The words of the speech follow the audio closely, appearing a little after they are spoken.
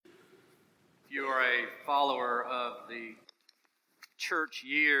If you are a follower of the church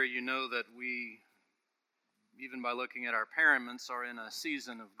year, you know that we, even by looking at our paraments, are in a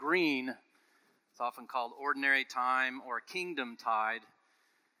season of green. It's often called ordinary time or kingdom tide.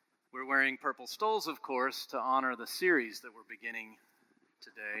 We're wearing purple stoles, of course, to honor the series that we're beginning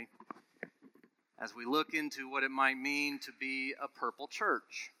today as we look into what it might mean to be a purple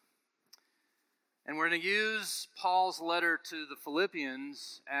church. And we're going to use Paul's letter to the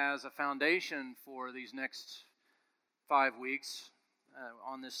Philippians as a foundation for these next 5 weeks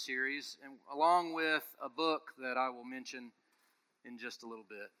on this series, and along with a book that I will mention in just a little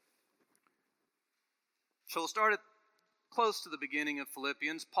bit. So we'll start at close to the beginning of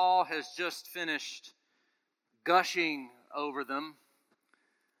Philippians. Paul has just finished gushing over them,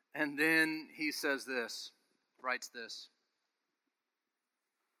 and then he says this, writes this.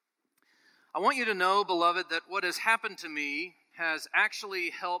 I want you to know, beloved, that what has happened to me has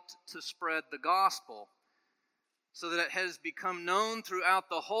actually helped to spread the gospel, so that it has become known throughout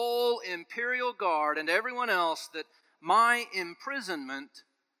the whole imperial guard and everyone else that my imprisonment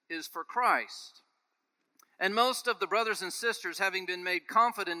is for Christ. And most of the brothers and sisters, having been made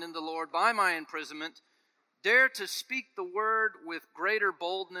confident in the Lord by my imprisonment, dare to speak the word with greater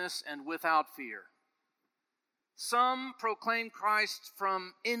boldness and without fear. Some proclaim Christ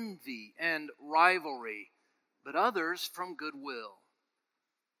from envy and rivalry, but others from goodwill.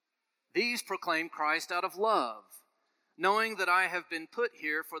 These proclaim Christ out of love, knowing that I have been put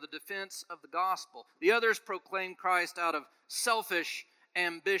here for the defense of the gospel. The others proclaim Christ out of selfish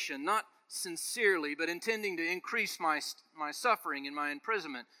ambition, not sincerely, but intending to increase my suffering in my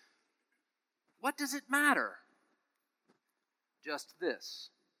imprisonment. What does it matter? Just this,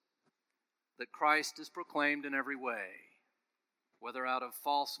 that Christ is proclaimed in every way, whether out of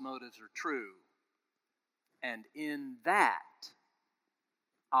false motives or true, and in that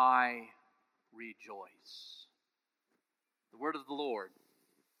I rejoice. The word of the Lord.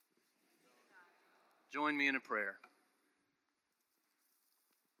 Join me in a prayer.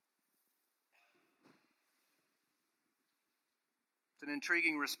 It's an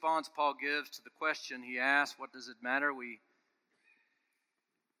intriguing response Paul gives to the question he asked, what does it matter? We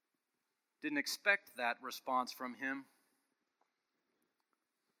didn't expect that response from him.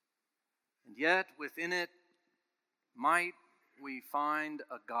 And yet, within it, might we find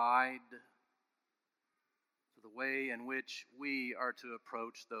a guide to the way in which we are to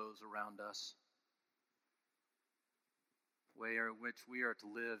approach those around us, the way in which we are to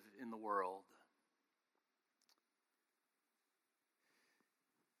live in the world.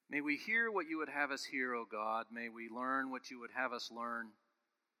 May we hear what you would have us hear, O God. May we learn what you would have us learn,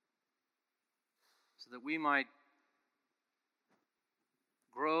 so that we might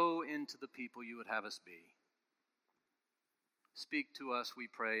grow into the people you would have us be. Speak to us, we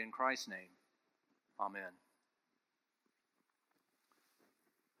pray, in Christ's name. Amen.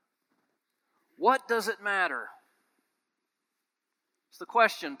 What does it matter? It's the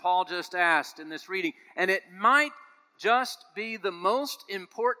question Paul just asked in this reading, and it might just be the most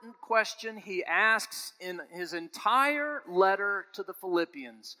important question he asks in his entire letter to the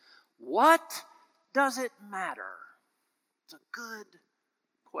Philippians. What does it matter? It's a good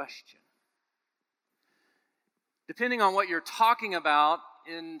question. Depending on what you're talking about,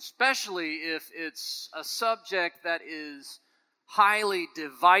 and especially if it's a subject that is highly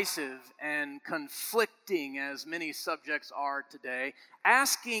divisive and conflicting, as many subjects are today,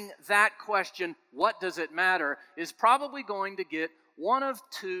 asking that question, what does it matter, is probably going to get one of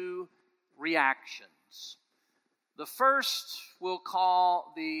two reactions. The first we'll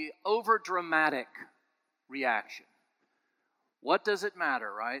call the overdramatic reaction. What does it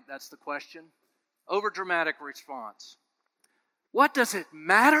matter, right? That's the question. Overdramatic response. What does it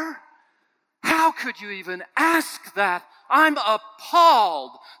matter? How could you even ask that? I'm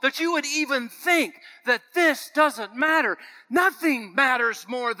appalled that you would even think that this doesn't matter. Nothing matters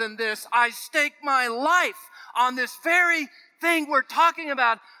more than this. I stake my life on this very thing we're talking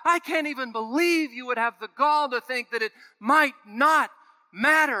about. I can't even believe you would have the gall to think that it might not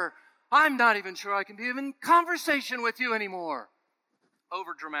matter. I'm not even sure I can be in conversation with you anymore.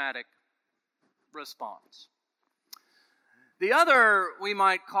 Overdramatic response. The other we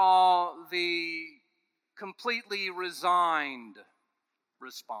might call the completely resigned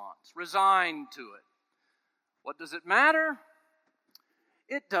response. Resigned to it. What does it matter?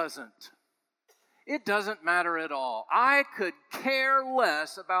 It doesn't. It doesn't matter at all. I could care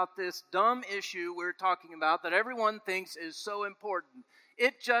less about this dumb issue we're talking about that everyone thinks is so important.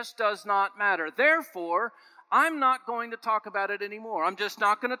 It just does not matter. Therefore, I'm not going to talk about it anymore. I'm just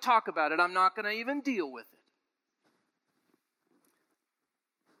not going to talk about it. I'm not going to even deal with it.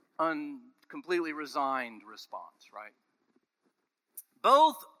 completely resigned response, right?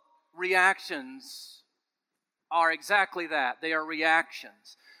 Both reactions are exactly that. They are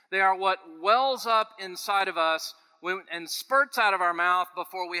reactions. They are what wells up inside of us and spurts out of our mouth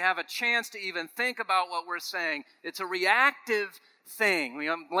before we have a chance to even think about what we're saying. It's a reactive thing.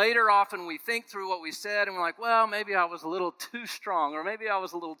 Later, often we think through what we said and we're like, well, maybe I was a little too strong, or maybe I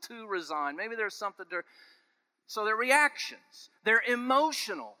was a little too resigned. Maybe there's something there. So they're reactions. They're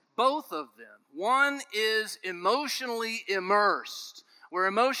emotional, both of them. One is emotionally immersed, where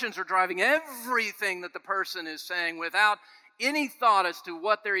emotions are driving everything that the person is saying without any thought as to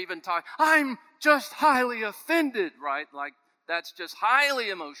what they're even talking. I'm just highly offended, right? Like, that's just highly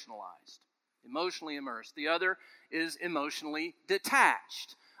emotionalized, emotionally immersed. The other is emotionally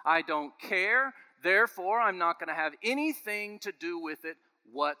detached. I don't care, therefore I'm not going to have anything to do with it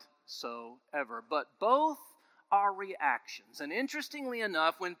whatsoever. But both are reactions. And interestingly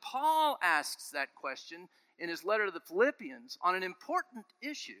enough, when Paul asks that question in his letter to the Philippians on an important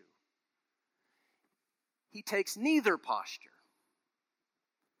issue, he takes neither posture.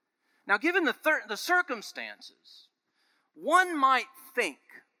 Now, given the circumstances, one might think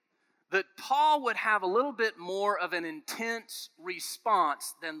that Paul would have a little bit more of an intense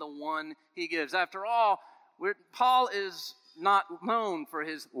response than the one he gives. After all, Paul is not known for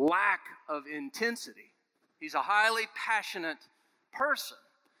his lack of intensity. He's a highly passionate person.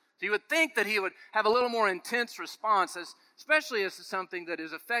 So you would think that he would have a little more intense response, especially as to something that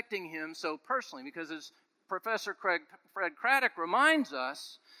is affecting him so personally. Because as Professor Fred Craddock reminds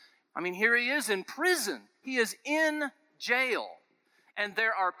us, here he is in prison. He is in jail. And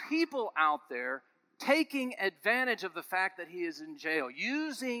there are people out there taking advantage of the fact that he is in jail,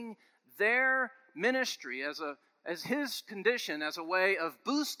 using their ministry as his condition as a way of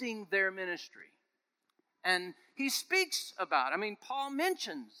boosting their ministry. And he speaks about it. Paul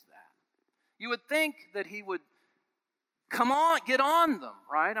mentions that. You would think that he would get on them,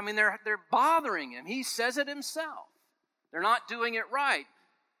 right? They're bothering him. He says it himself. They're not doing it right.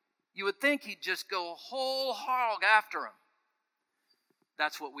 You would think he'd just go whole hog after them.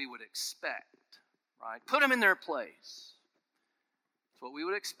 That's what we would expect, right? Put them in their place. That's what we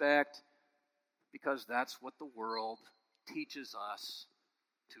would expect, because that's what the world teaches us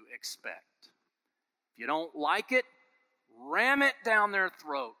to expect. If you don't like it, ram it down their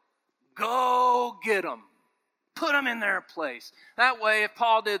throat. Go get them. Put them in their place. That way, if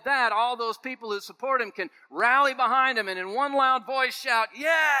Paul did that, all those people who support him can rally behind him and in one loud voice shout,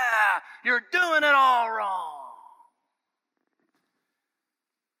 yeah, you're doing it all wrong.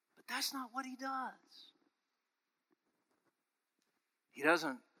 But that's not what he does. He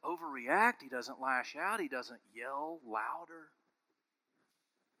doesn't overreact. He doesn't lash out. He doesn't yell louder.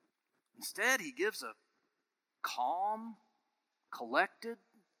 Instead, he gives a calm, collected,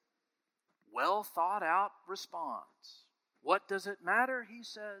 well thought out response. What does it matter? He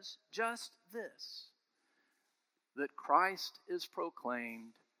says, just this, that Christ is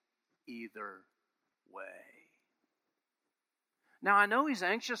proclaimed either way. Now, I know he's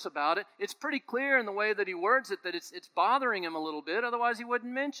anxious about it. It's pretty clear in the way that he words it that it's bothering him a little bit. Otherwise, he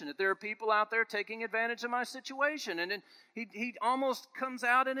wouldn't mention it. There are people out there taking advantage of my situation. And then he almost comes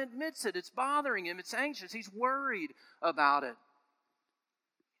out and admits it. It's bothering him. It's anxious. He's worried about it.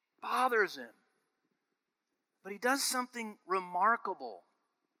 Bothers him. But he does something remarkable.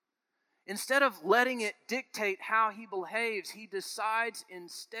 Instead of letting it dictate how he behaves, he decides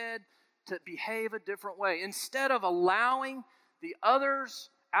instead to behave a different way. Instead of allowing the others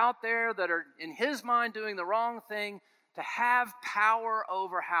out there that are, in his mind, doing the wrong thing to have power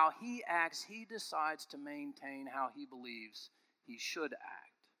over how he acts, he decides to maintain how he believes he should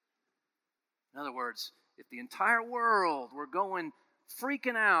act. In other words, if the entire world were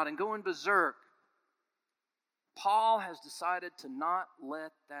freaking out and going berserk, Paul has decided to not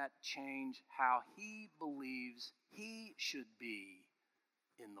let that change how he believes he should be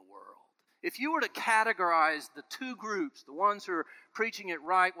in the world. If you were to categorize the two groups, the ones who are preaching it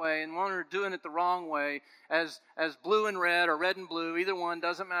right way and one who are doing it the wrong way, as blue and red or red and blue, either one,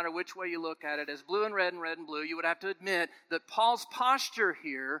 doesn't matter which way you look at it, as blue and red and blue, you would have to admit that Paul's posture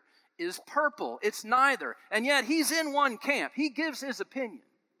here is purple. It's neither. And yet he's in one camp. He gives his opinion.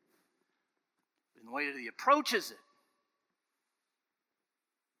 In the way that he approaches it,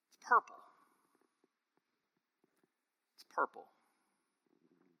 it's purple. It's purple.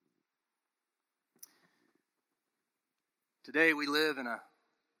 Today we live in a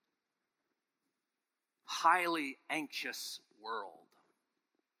highly anxious world.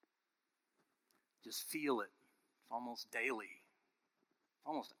 Just feel it almost daily,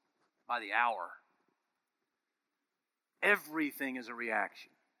 almost by the hour. Everything is a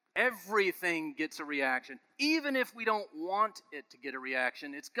reaction. Everything gets a reaction. Even if we don't want it to get a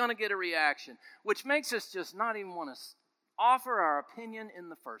reaction, it's going to get a reaction, which makes us just not even want to offer our opinion in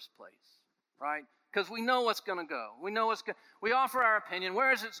the first place, right? Because we know what's going to go. We offer our opinion.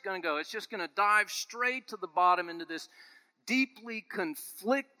 Where is it going to go? It's just going to dive straight to the bottom into this deeply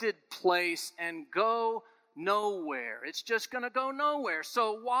conflicted place and go nowhere. It's just going to go nowhere.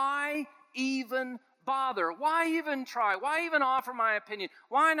 So why even bother? Why even try? Why even offer my opinion?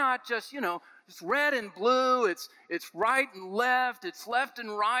 Why not just, it's red and blue, it's right and left, it's left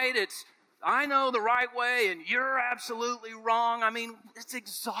and right, it's I know the right way and you're absolutely wrong. I mean, it's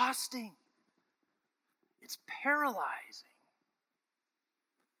exhausting. It's paralyzing.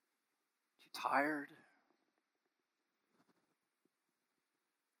 You tired?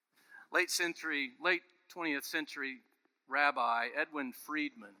 Late 20th century rabbi Edwin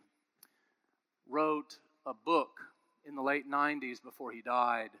Friedman wrote a book in the late 90s before he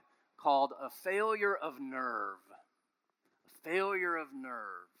died called A Failure of Nerve. A Failure of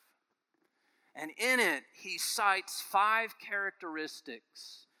Nerve. And in it, he cites 5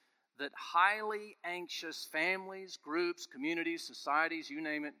 characteristics that highly anxious families, groups, communities, societies, you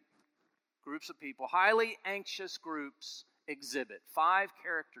name it, groups of people, highly anxious groups exhibit. 5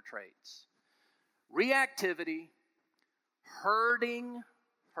 character traits. Reactivity, hurting,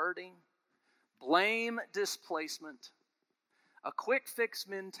 blame displacement, a quick fix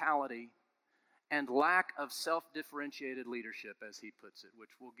mentality, and lack of self-differentiated leadership, as he puts it, which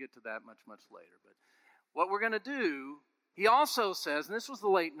we'll get to that much later. But what we're going to do, he also says, and this was the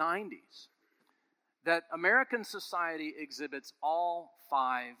late 90s, that American society exhibits all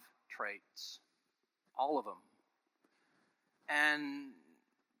 5 traits. All of them. And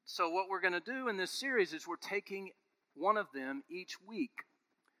so what we're going to do in this series is we're taking one of them each week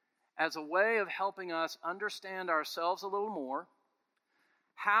as a way of helping us understand ourselves a little more,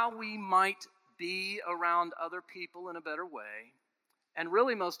 how we might be around other people in a better way, and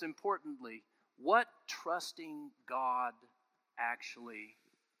really most importantly, what trusting God actually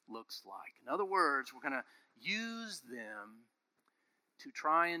looks like. In other words, we're going to use them to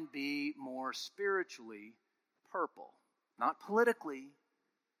try and be more spiritually purple. Not politically,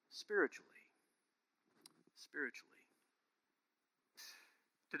 spiritually. Spiritually.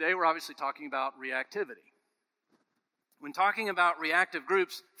 Today we're obviously talking about reactivity. When talking about reactive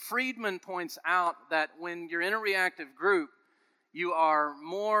groups, Friedman points out that when you're in a reactive group, you are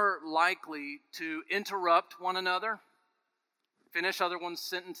more likely to interrupt one another, finish other one's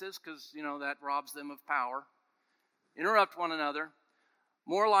sentences, because, that robs them of power. Interrupt one another.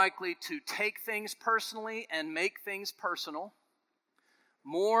 More likely to take things personally and make things personal.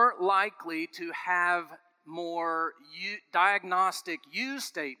 More likely to have more diagnostic you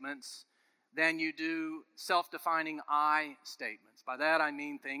statements than you do self-defining I statements. By that I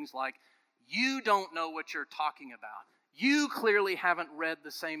mean things like, you don't know what you're talking about. You clearly haven't read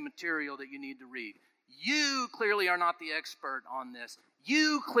the same material that you need to read. You clearly are not the expert on this.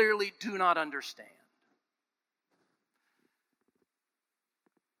 You clearly do not understand.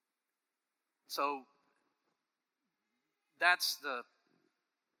 So that's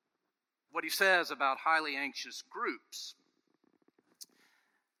what he says about highly anxious groups.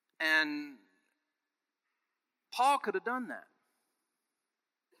 And Paul could have done that.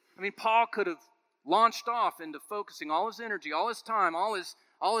 Paul could have launched off into focusing all his energy, all his time, all his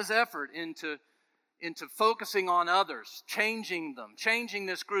effort into focusing on others, changing them, changing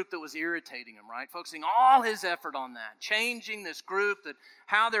this group that was irritating him, right? Focusing all his effort on that, changing this group, that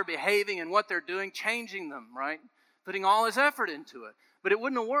how they're behaving and what they're doing, changing them, right? Putting all his effort into it. But it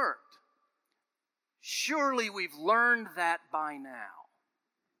wouldn't have worked. Surely we've learned that by now.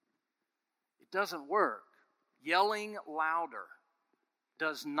 It doesn't work. Yelling louder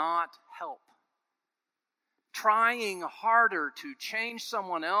does not help. Trying harder to change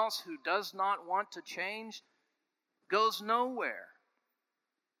someone else who does not want to change goes nowhere.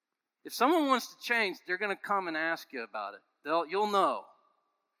 If someone wants to change, they're going to come and ask you about it. You'll know.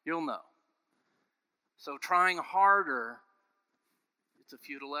 You'll know. So trying harder, it's a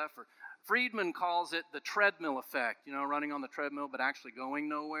futile effort. Friedman calls it the treadmill effect, running on the treadmill but actually going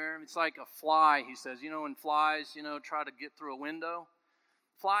nowhere. It's like a fly, he says. When flies, try to get through a window,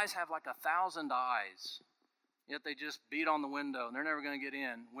 flies have like 1,000 eyes. Yet they just beat on the window, and they're never going to get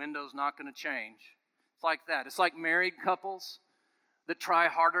in. Window's not going to change. It's like that. It's like married couples that try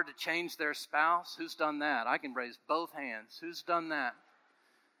harder to change their spouse. Who's done that? I can raise both hands. Who's done that?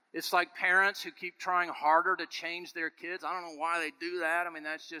 It's like parents who keep trying harder to change their kids. I don't know why they do that.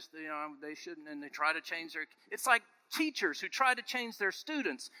 That's just, they shouldn't, and they try to change their... It's like teachers who try to change their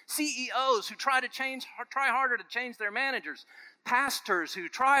students. CEOs who try harder to change their managers. pastors who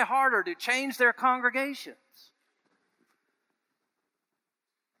try harder to change their congregations.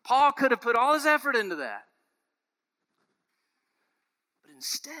 Paul could have put all his effort into that. But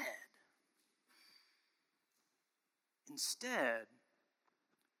instead,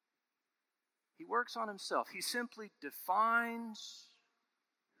 he works on himself. He simply defines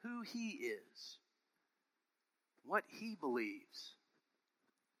who he is, what he believes.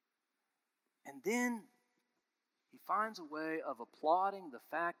 And then he finds a way of applauding the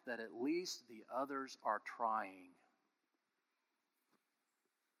fact that at least the others are trying.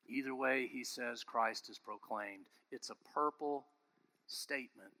 Either way, he says Christ is proclaimed. It's a purple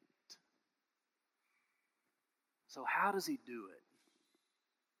statement. So how does he do it?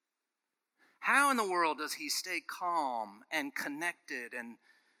 How in the world does he stay calm and connected and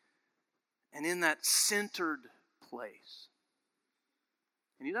in that centered place?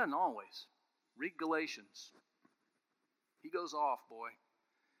 And he doesn't always. Read Galatians. He goes off, boy.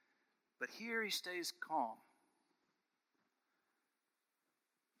 But here he stays calm.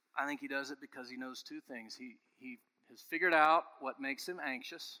 I think he does it because he knows two things. He has figured out what makes him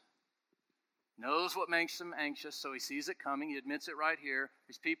anxious. Knows what makes him anxious, so he sees it coming. He admits it right here.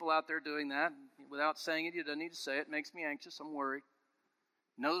 There's people out there doing that. Without saying it, he doesn't need to say it. It makes me anxious. I'm worried.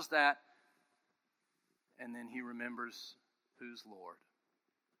 Knows that. And then he remembers who's Lord.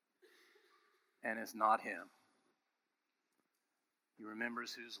 And it's not him. He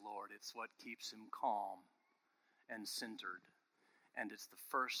remembers who's Lord. It's what keeps him calm and centered. And it's the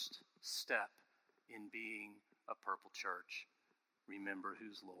first step in being a Purple Church. Remember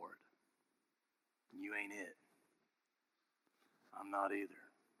who's Lord. You ain't it. I'm not either.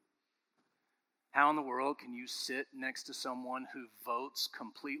 How in the world can you sit next to someone who votes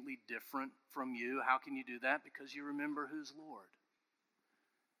completely different from you? How can you do that? Because you remember who's Lord.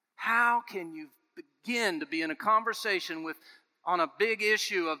 How can you begin to be in a conversation on a big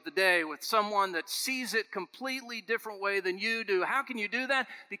issue of the day with someone that sees it completely different way than you do? How can you do that?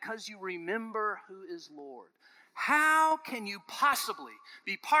 Because you remember who is Lord. How can you possibly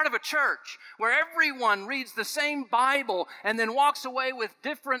be part of a church where everyone reads the same Bible and then walks away with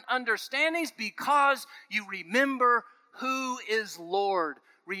different understandings? Because you remember who is Lord.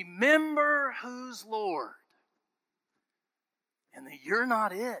 Remember who's Lord. And that you're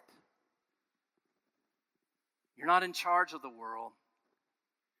not it. You're not in charge of the world,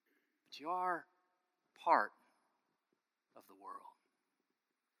 but you are part of the world.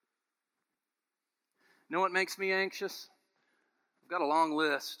 You know what makes me anxious? I've got a long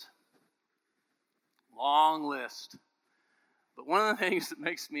list. But one of the things that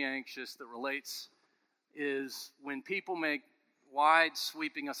makes me anxious that relates is when people make wide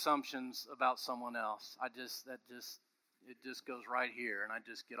sweeping assumptions about someone else. It just goes right here, and I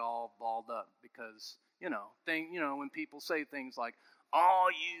just get all balled up because, when people say things like, all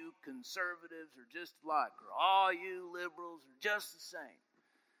you conservatives are just alike, or all you liberals are just the same.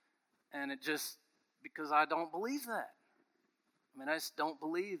 And it just, because I don't believe that. I just don't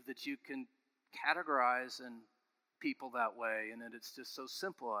believe that you can categorize people that way, and that it's just so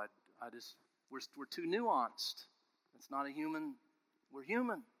simple. We're too nuanced. It's not a human. We're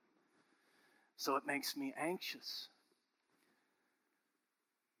human. So it makes me anxious.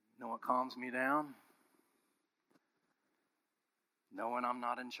 You know what calms me down? Knowing I'm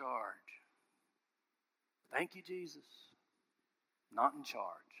not in charge. Thank you, Jesus. Not in charge.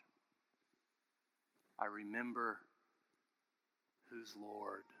 I remember who's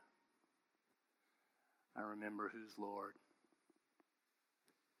Lord. I remember who's Lord.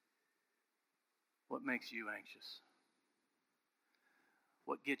 What makes you anxious?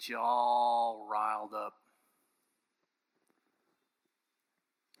 What gets you all riled up?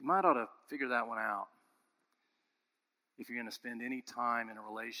 You might ought to figure that one out. If you're going to spend any time in a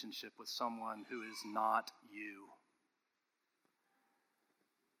relationship with someone who is not you,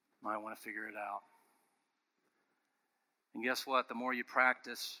 you might want to figure it out. And guess what? The more you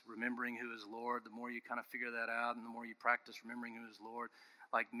practice remembering who is Lord, the more you kind of figure that out, and the more you practice remembering who is Lord,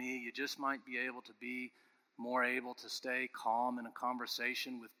 like me, you just might be able to be more able to stay calm in a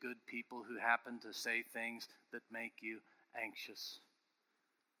conversation with good people who happen to say things that make you anxious.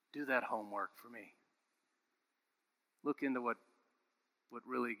 Do that homework for me. Look into what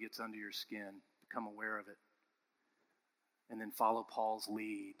really gets under your skin. Become aware of it. And then follow Paul's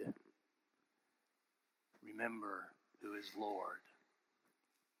lead. Remember who is Lord.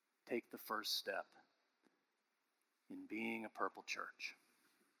 Take the first step in being a Purple Church.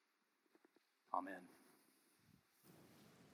 Amen.